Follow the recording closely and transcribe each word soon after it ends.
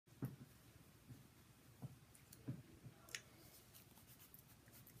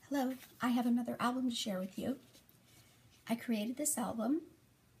Hello, I have another album to share with you. I created this album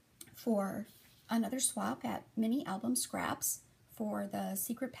for another swap at Mini Album Scraps for the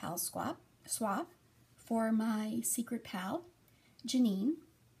Secret Pal swap for my secret pal, Janine,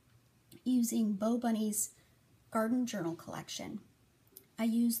 using BoBunny's Garden Journal collection. I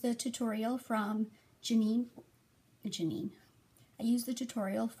used the tutorial from Janine. I used the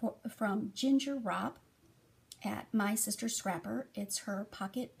tutorial from Ginger Rob at My Sister Scrapper. It's her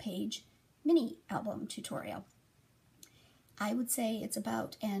pocket page mini album tutorial. I would say it's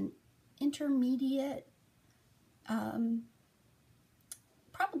about an intermediate,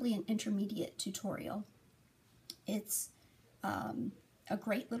 probably an intermediate tutorial. It's a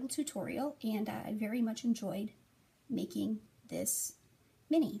great little tutorial, and I very much enjoyed making this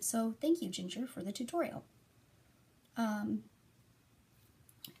mini. So thank you, Ginger, for the tutorial.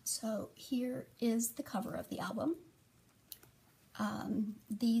 So here is the cover of the album.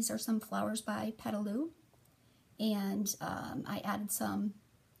 These are some flowers by Petaloo, and I added some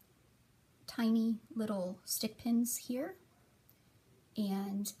tiny little stick pins here,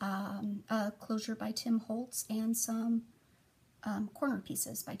 and a closure by Tim Holtz, and some corner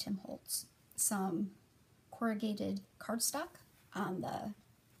pieces by Tim Holtz. Some corrugated cardstock on the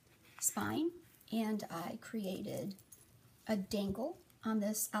spine, and I created a dangle on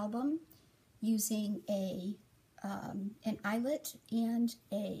this album using an eyelet and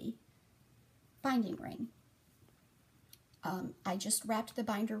a binding ring. I just wrapped the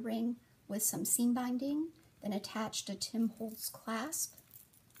binder ring with some seam binding, then attached a Tim Holtz clasp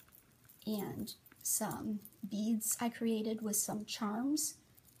and some beads I created with some charms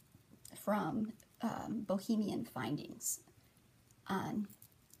from Bohemian Findings on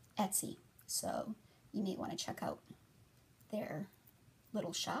Etsy. So you may want to check out their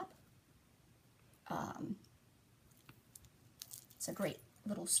little shop. It's a great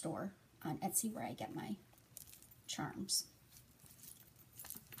little store on Etsy where I get my charms.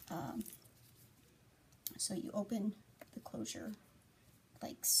 So you open the closure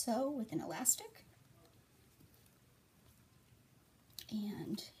like so with an elastic,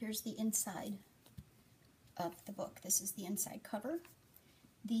 and here's the inside of the book. This is the inside cover.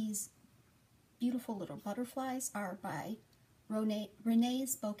 These beautiful little butterflies are by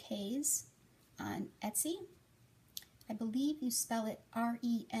Renee's Bouquets on Etsy. I believe you spell it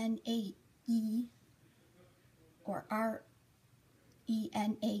R-E-N-A-E or R-E-N-A-E-S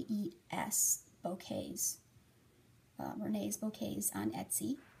Bouquets. Renee's Bouquets on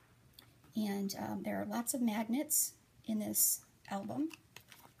Etsy. And there are lots of magnets in this album,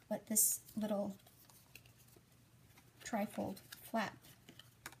 but this little trifold flap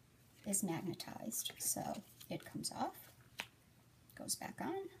is magnetized, so it comes off, goes back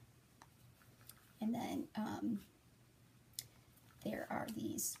on, and then there are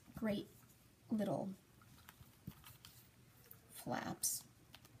these great little flaps.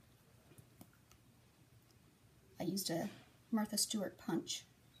 I used a Martha Stewart punch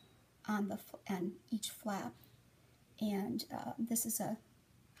on each flap, and this is a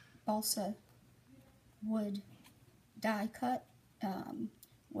balsa wood die cut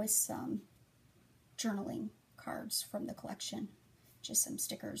with some journaling cards from the collection, just some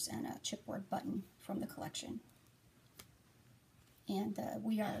stickers and a chipboard button from the collection. And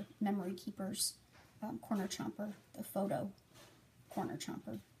We Are Memory Keepers corner chomper, the photo corner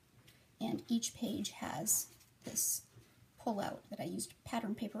chomper. And each page has this pull-out that I used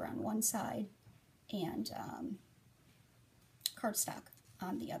pattern paper on one side and cardstock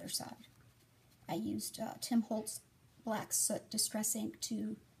on the other side. I used Tim Holtz Black Soot Distress ink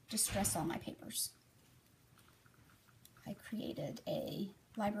to distress all my papers. I created a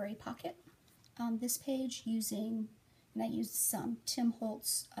library pocket on this page and I used some Tim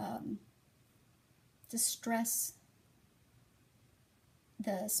Holtz Distress,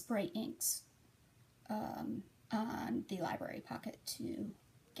 the spray inks on the library pocket to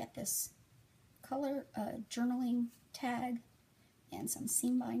get this color, journaling tag, and some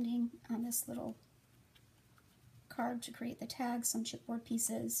seam binding on this little card to create the tag, some chipboard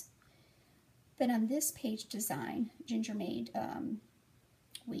pieces. Then on this page design, Ginger made,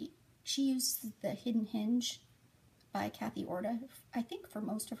 she used the Hidden Hinge by Kathy Orta, I think for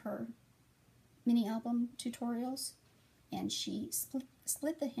most of her mini album tutorials, and she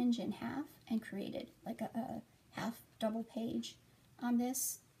split the hinge in half and created like a half double page on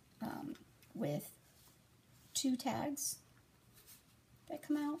this with two tags that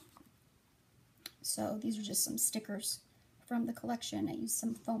come out. So these are just some stickers from the collection. I used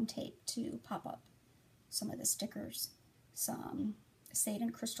some foam tape to pop up some of the stickers. Some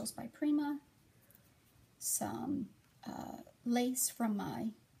Seyden Crystals by Prima, some lace from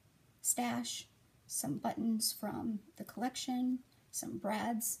my stash, some buttons from the collection, some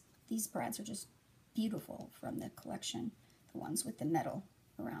brads. These brads are just beautiful from the collection, the ones with the metal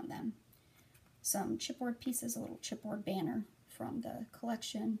around them. Some chipboard pieces, a little chipboard banner from the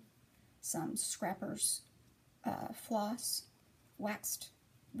collection, some scrappers floss, waxed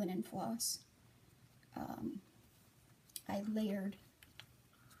linen floss. I layered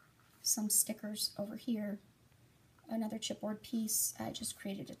some stickers over here. Another chipboard piece, I just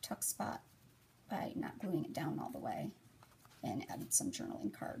created a tuck spot by not gluing it down all the way, and added some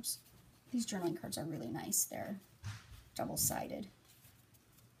journaling cards. These journaling cards are really nice. They're double-sided,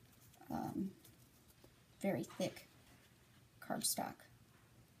 very thick cardstock.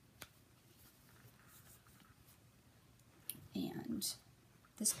 And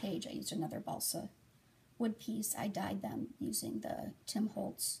this page, I used another balsa wood piece. I dyed them using the Tim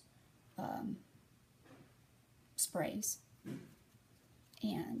Holtz sprays,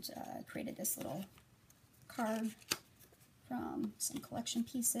 and created this little card from some collection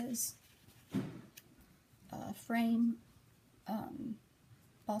pieces, frame,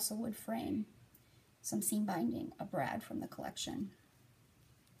 balsa wood frame, some seam binding, a brad from the collection.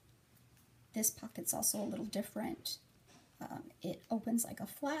 This pocket's also a little different. It opens like a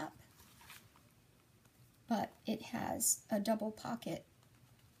flap, but it has a double pocket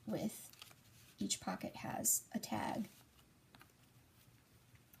with each pocket has a tag,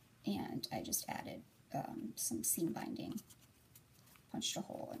 and I just added some seam binding, punched a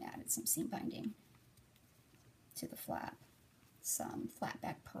hole and added some seam binding to the flap, some flat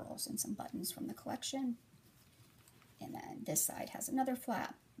back pearls and some buttons from the collection. And then this side has another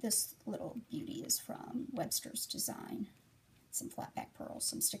flap. This little beauty is from Webster's Design. Some flat back pearls,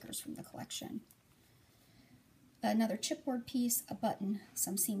 some stickers from the collection. Another chipboard piece, a button,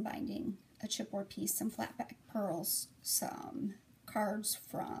 some seam binding, a chipboard piece, some flat back pearls, some cards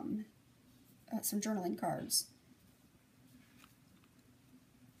from, some journaling cards.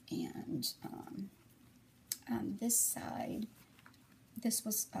 And on this side, this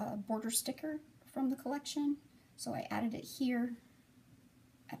was a border sticker from the collection, so I added it here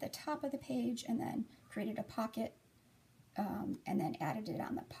at the top of the page, and then created a pocket, and then added it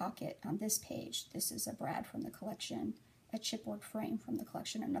on the pocket on this page. This is a brad from the collection, a chipboard frame from the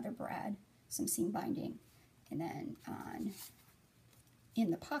collection, another brad, some seam binding, and then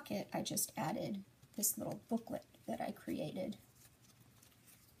in the pocket I just added this little booklet that I created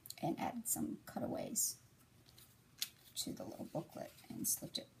and added some cutaways to the little booklet and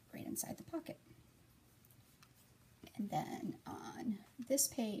slipped it right inside the pocket. And then on this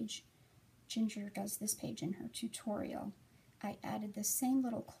page, Ginger does this page in her tutorial. I added the same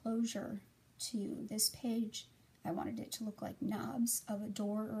little closure to this page. I wanted it to look like knobs of a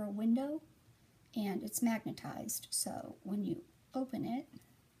door or a window, and it's magnetized, so when you open it,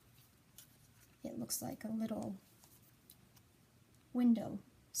 it looks like a little window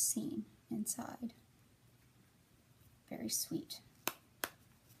scene inside. Very sweet.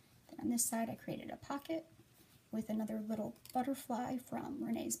 Then on this side I created a pocket with another little butterfly from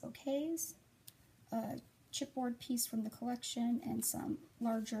Renee's Bouquets, a chipboard piece from the collection, and some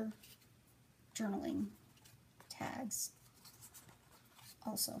larger journaling tags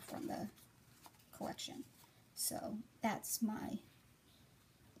also from the collection. So that's my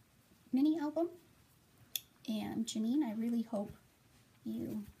mini album. And Janine, I really hope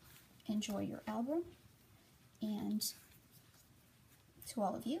you enjoy your album. And to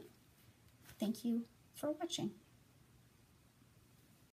all of you, thank you for watching.